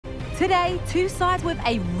Today, two sides with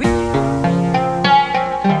a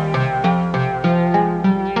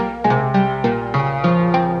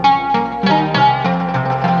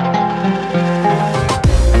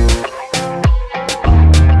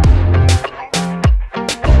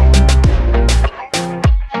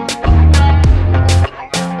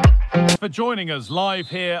for joining us live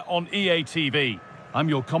here on EA TV. I'm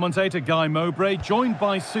your commentator, Guy Mowbray, joined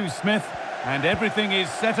by Sue Smith, and everything is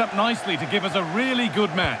set up nicely to give us a really good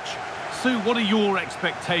match. Sue, what are your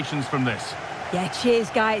expectations from this? Yeah,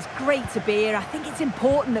 cheers, Guy. It's great to be here. I think it's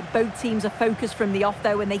important that both teams are focused from the off,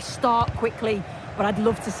 though, and they start quickly. But I'd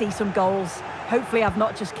love to see some goals. Hopefully I've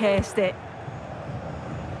not just cursed it.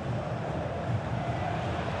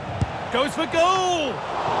 Goes for goal!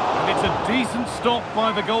 And it's a decent stop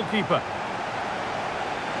by the goalkeeper.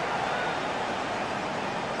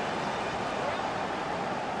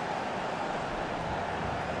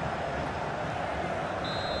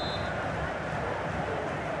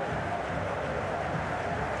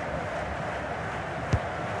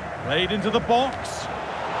 Played into the box,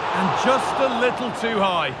 and just a little too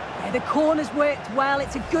high. Yeah, the corner's worked well.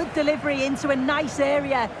 It's a good delivery into a nice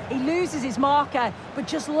area. He loses his marker, but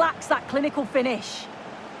just lacks that clinical finish.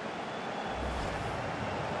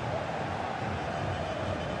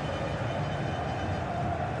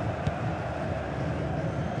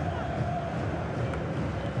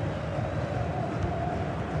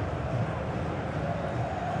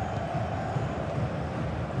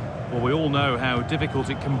 Well, we all know how difficult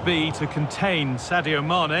it can be to contain Sadio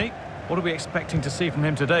Mane. What are we expecting to see from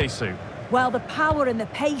him today, Sue? Well, the power and the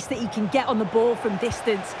pace that he can get on the ball from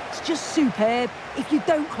distance, it's just superb. If you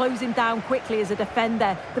don't close him down quickly as a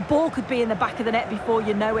defender, the ball could be in the back of the net before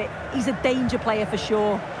you know it. He's a danger player for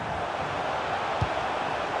sure.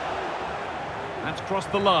 That's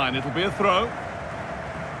crossed the line. It'll be a throw.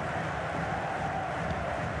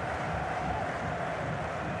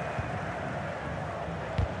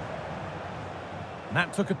 And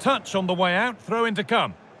that took a touch on the way out. Throw in to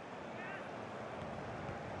come.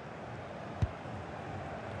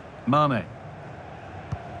 Mane.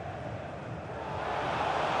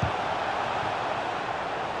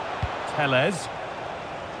 Tellez.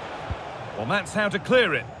 Well, that's how to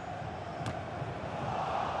clear it.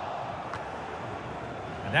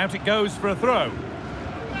 And out it goes for a throw.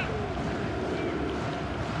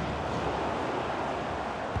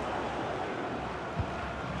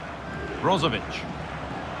 Brozovic.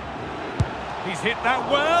 He's hit that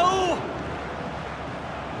well.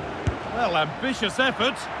 Well, ambitious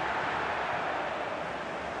effort.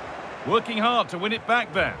 Working hard to win it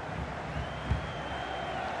back there.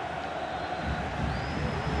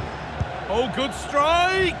 Oh, good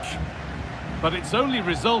strike! But it's only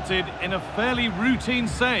resulted in a fairly routine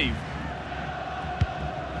save.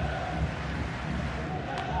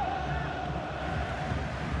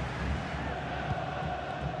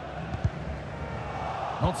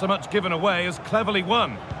 Not so much given away as cleverly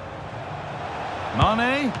won.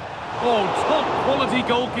 Mane. Oh, top quality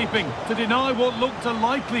goalkeeping to deny what looked a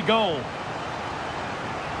likely goal.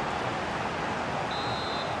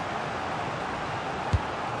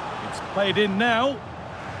 It's played in now.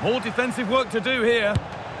 More defensive work to do here.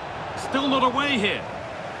 Still not away here.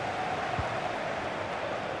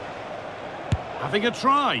 Having a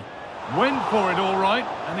try. Went for it all right,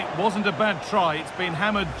 and it wasn't a bad try. It's been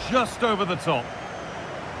hammered just over the top.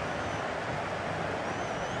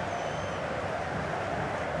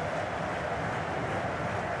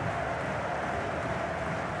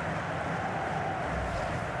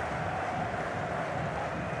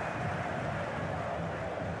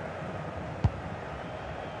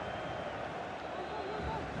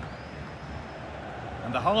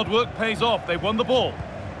 And the hard work pays off. They won the ball.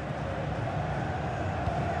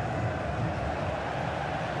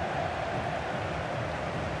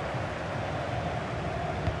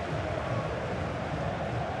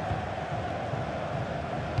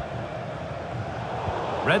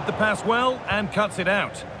 Read the pass well and cuts it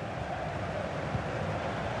out.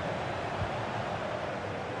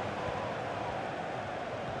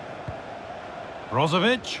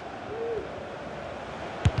 Brozovic.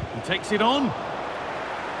 He takes it on.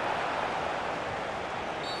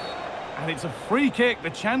 And it's a free kick.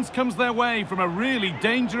 The chance comes their way from a really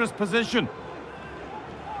dangerous position.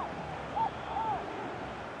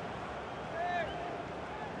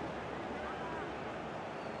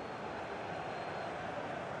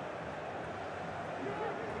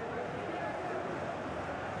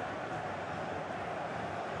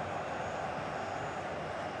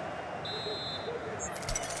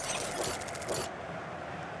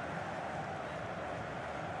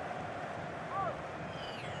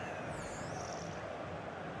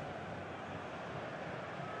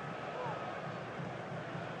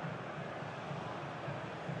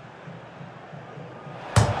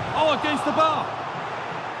 against the bar.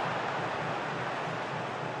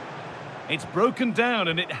 It's broken down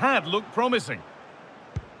and it had looked promising.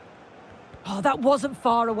 Oh, that wasn't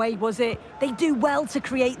far away, was it? They do well to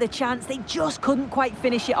create the chance. They just couldn't quite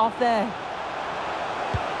finish it off there.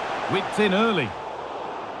 Whipped in early.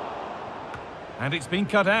 And it's been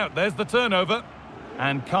cut out. There's the turnover.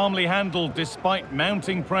 And calmly handled despite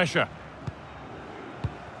mounting pressure.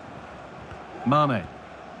 Mane.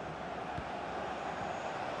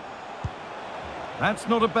 That's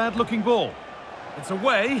not a bad-looking ball. It's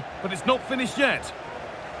away, but it's not finished yet.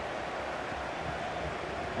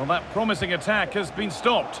 Well, that promising attack has been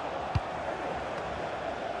stopped.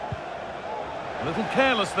 A little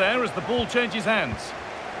careless there as the ball changes hands.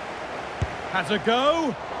 Has a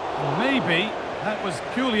go. Maybe that was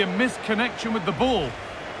purely a misconnection with the ball.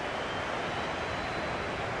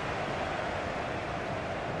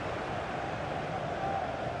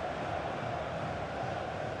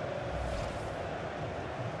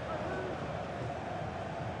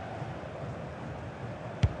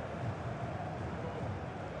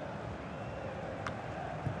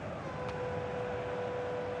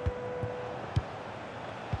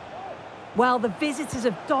 Well, the visitors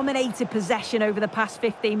have dominated possession over the past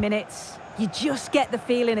 15 minutes. You just get the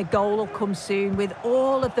feeling a goal will come soon with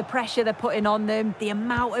all of the pressure they're putting on them, the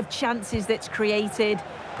amount of chances that's created,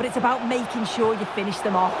 but it's about making sure you finish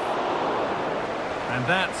them off. And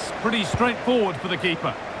that's pretty straightforward for the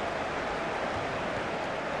keeper.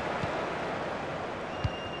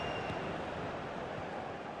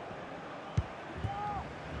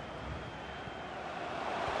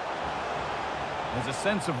 There's a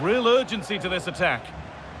sense of real urgency to this attack.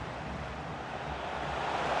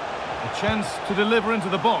 A chance to deliver into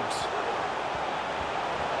the box.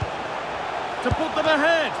 To put them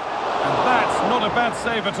ahead. And that's not a bad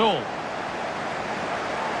save at all.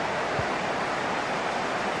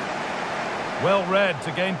 Well read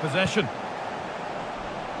to gain possession.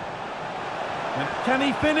 And can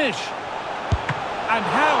he finish? And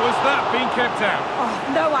how has that been kept out? Oh,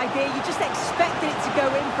 no idea. You just expected it to go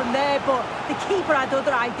in from there, but the keeper had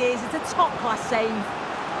other ideas. It's a top-class save.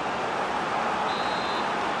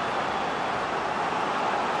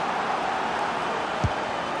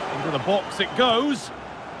 Into the box it goes.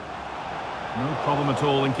 No problem at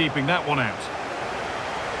all in keeping that one out.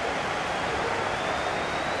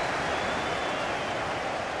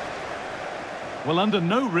 Well, under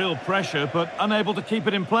no real pressure, but unable to keep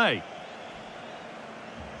it in play.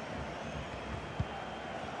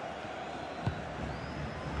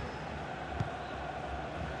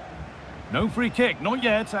 No free kick, not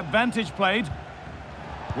yet. Advantage played.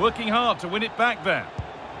 Working hard to win it back there.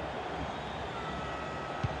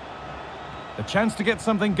 A chance to get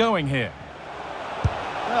something going here.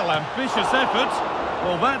 Well, ambitious effort.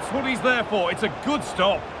 Well, that's what he's there for. It's a good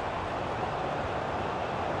stop.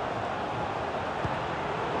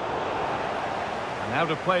 And out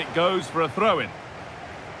of play it goes for a throw-in.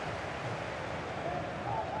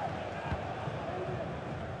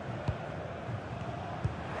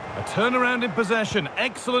 A turnaround in possession.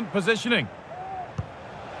 Excellent positioning.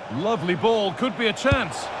 Lovely ball. Could be a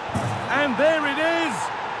chance. And there it is.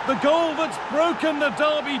 The goal that's broken the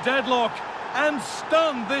derby deadlock and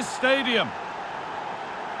stunned this stadium.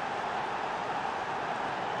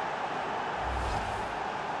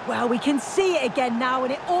 Well, we can see it again now,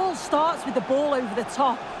 and it all starts with the ball over the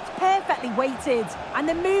top. It's perfectly weighted, and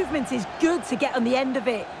the movement is good to get on the end of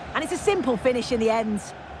it. And it's a simple finish in the end.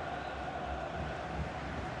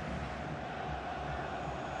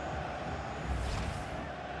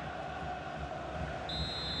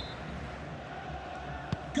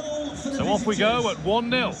 So off we go at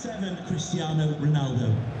 1-0. 7, Cristiano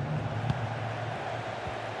Ronaldo.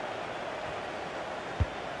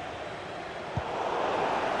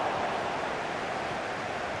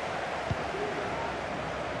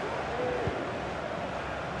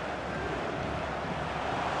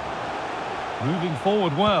 Moving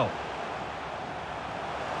forward well.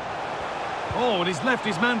 Oh, and he's left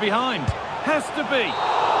his man behind. Has to be.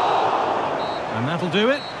 And that'll do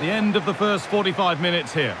it. The end of the first 45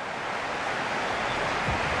 minutes here.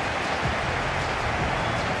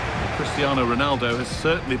 Cristiano Ronaldo has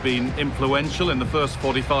certainly been influential in the first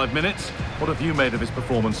 45 minutes. What have you made of his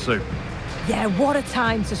performance, Sue? Yeah, what a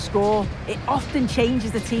time to score. It often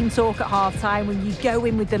changes the team talk at half-time when you go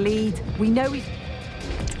in with the lead. We know he's...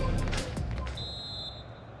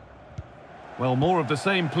 Well, more of the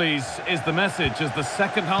same, please, is the message as the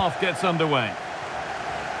second half gets underway.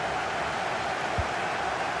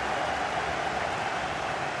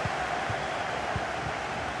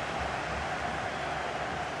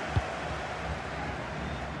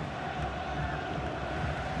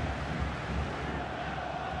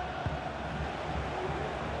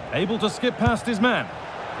 Able to skip past his man.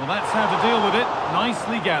 Well, that's how to deal with it.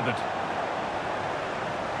 Nicely gathered.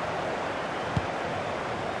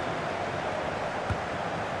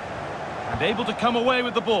 And able to come away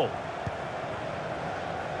with the ball.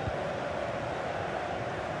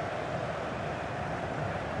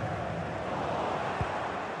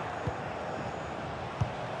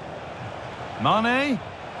 Mane.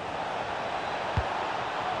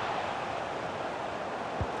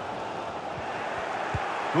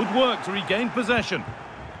 Good work to regain possession.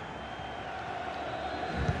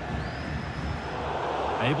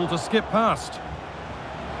 Able to skip past.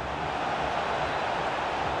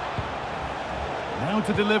 Now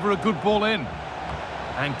to deliver a good ball in.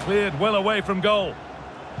 And cleared well away from goal.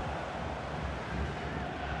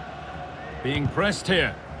 Being pressed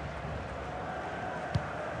here.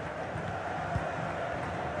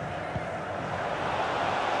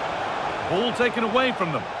 Ball taken away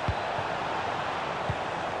from them.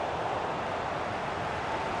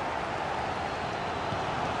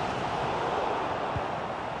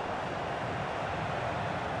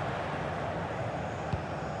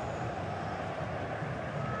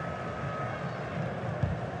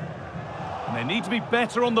 And they need to be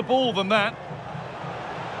better on the ball than that.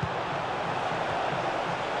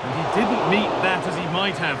 And he didn't meet that as he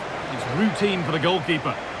might have. It's routine for the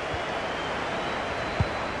goalkeeper.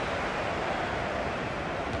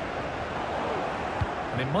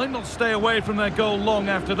 And it might not stay away from their goal long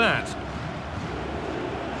after that.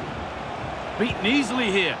 Beaten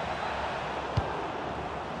easily here.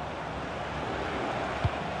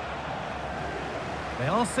 They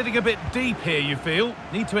are sitting a bit deep here, you feel.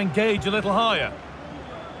 Need to engage a little higher.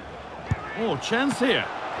 Oh, chance here.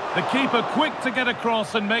 The keeper quick to get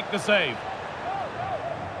across and make the save.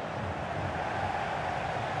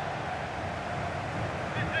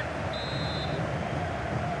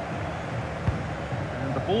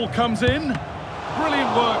 And the ball comes in.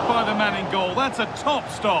 Brilliant work by the man in goal. That's a top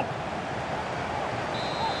stop.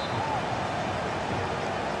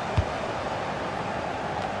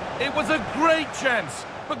 It was a great chance,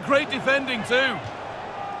 but great defending too.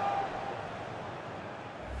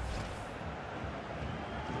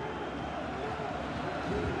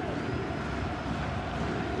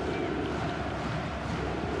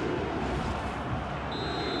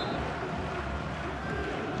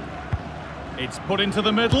 It's put into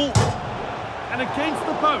the middle and against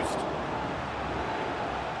the post.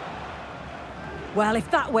 Well,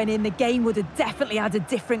 if that went in, the game would have definitely had a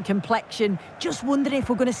different complexion. Just wondering if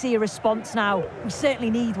we're going to see a response now. We certainly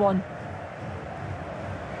need one.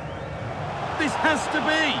 This has to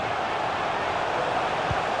be.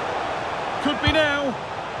 Could be now.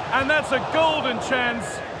 And that's a golden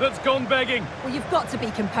chance that's gone begging. Well, you've got to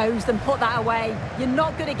be composed and put that away. You're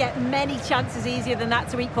not going to get many chances easier than that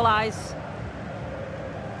to equalise.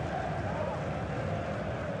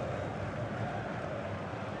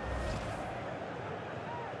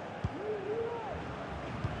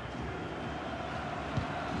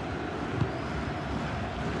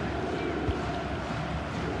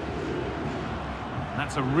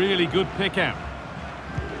 That's a really good pick out.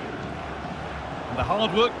 And the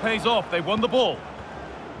hard work pays off. They won the ball.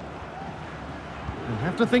 They'll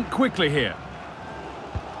have to think quickly here.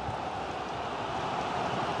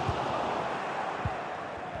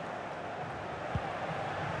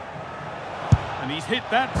 And he's hit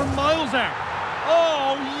that from miles out.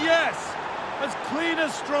 Oh, yes! As clean a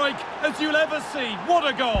strike as you'll ever see. What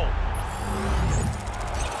a goal!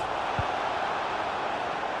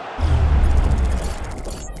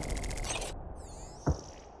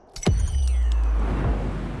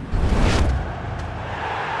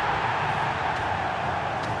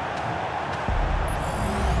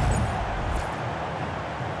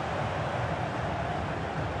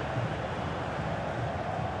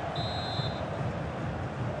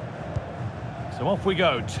 So off we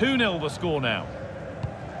go, 2-0 the score now.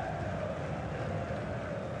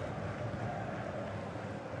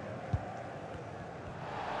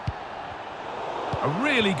 A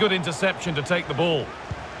really good interception to take the ball.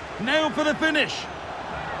 Now for the finish.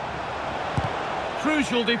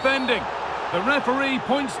 Crucial defending. The referee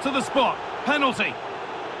points to the spot. Penalty.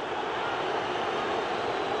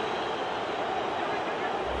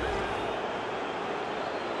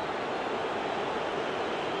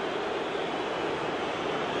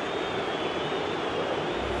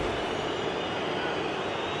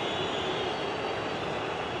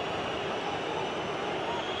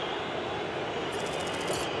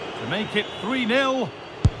 To make it 3-0.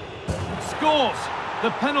 Scores. The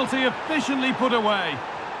penalty efficiently put away.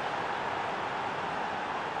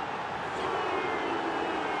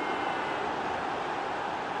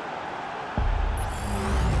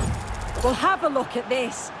 Well, have a look at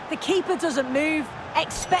this. The keeper doesn't move,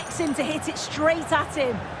 expects him to hit it straight at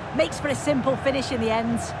him. Makes for a simple finish in the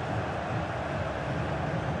end.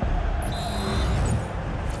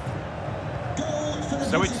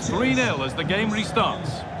 So it's 3-0 as the game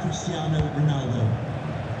restarts. Cristiano Ronaldo.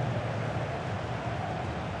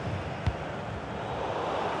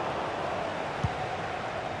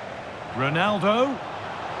 Ronaldo.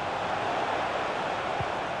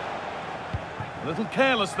 A little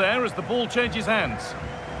careless there as the ball changes hands.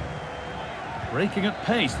 Breaking at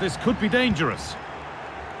pace, this could be dangerous.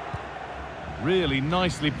 Really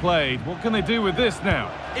nicely played. What can they do with this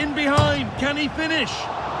now? In behind, can he finish?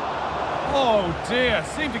 Oh dear,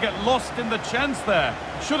 seemed to get lost in the chance there.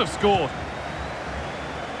 Should have scored.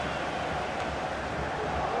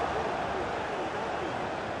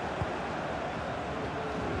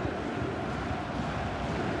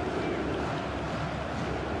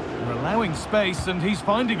 They're allowing space and he's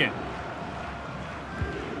finding it.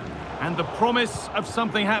 And the promise of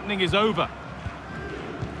something happening is over.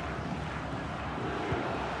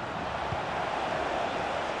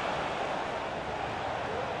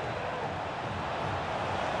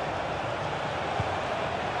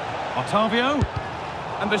 Otavio,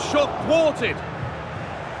 and the shot thwarted.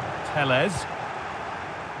 Tellez,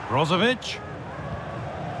 Brozovic,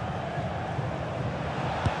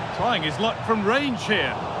 trying his luck from range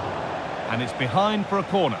here, and it's behind for a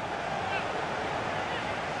corner.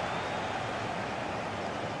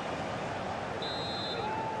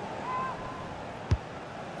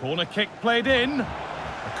 Corner kick played in. The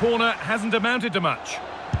corner hasn't amounted to much,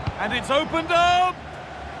 and it's opened up.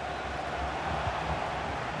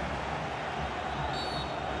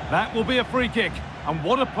 That will be a free kick, and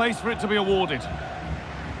what a place for it to be awarded.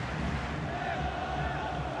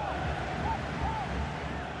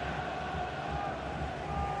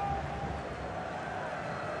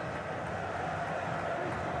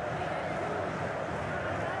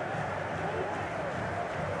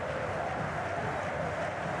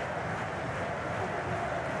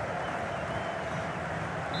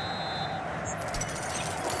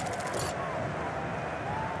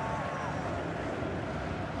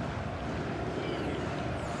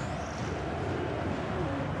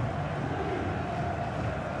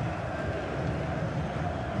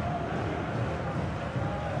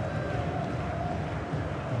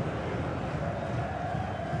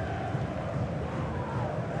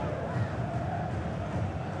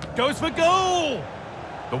 Goes for goal!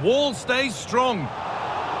 The wall stays strong.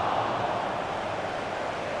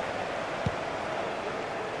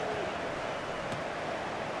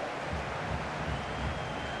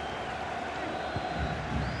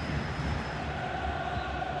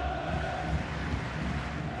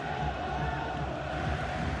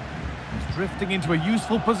 He's drifting into a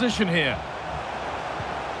useful position here.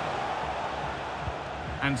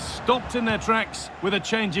 And stopped in their tracks with a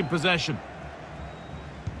change in possession.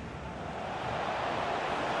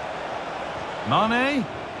 Mane.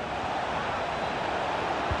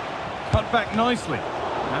 Cut back nicely.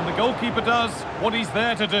 And the goalkeeper does what he's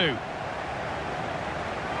there to do.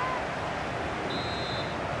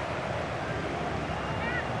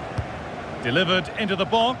 Delivered into the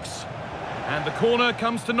box. And the corner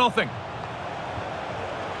comes to nothing.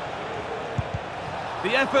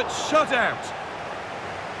 The effort shut out.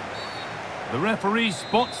 The referee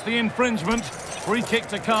spots the infringement. Free kick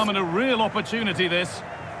to come and a real opportunity this.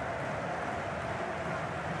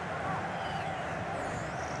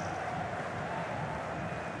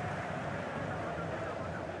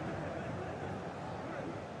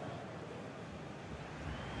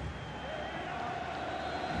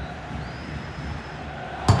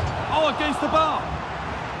 Against the bar.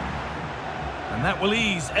 And that will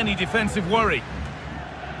ease any defensive worry.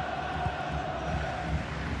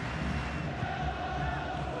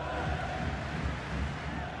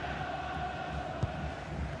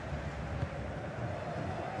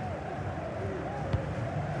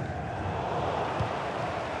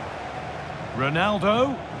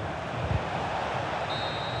 Ronaldo.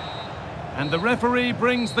 And the referee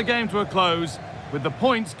brings the game to a close, with the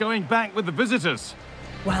points going back with the visitors.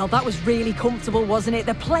 Well, that was really comfortable, wasn't it?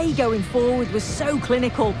 The play going forward was so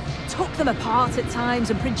clinical, took them apart at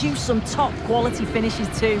times and produced some top-quality finishes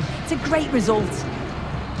too. It's a great result.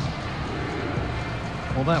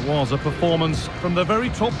 Well, that was a performance from the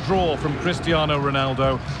very top drawer from Cristiano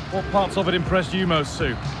Ronaldo. What parts of it impressed you most,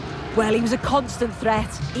 Sue? Well, he was a constant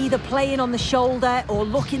threat, either playing on the shoulder or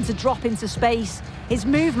looking to drop into space. His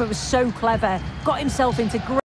movement was so clever, got himself into great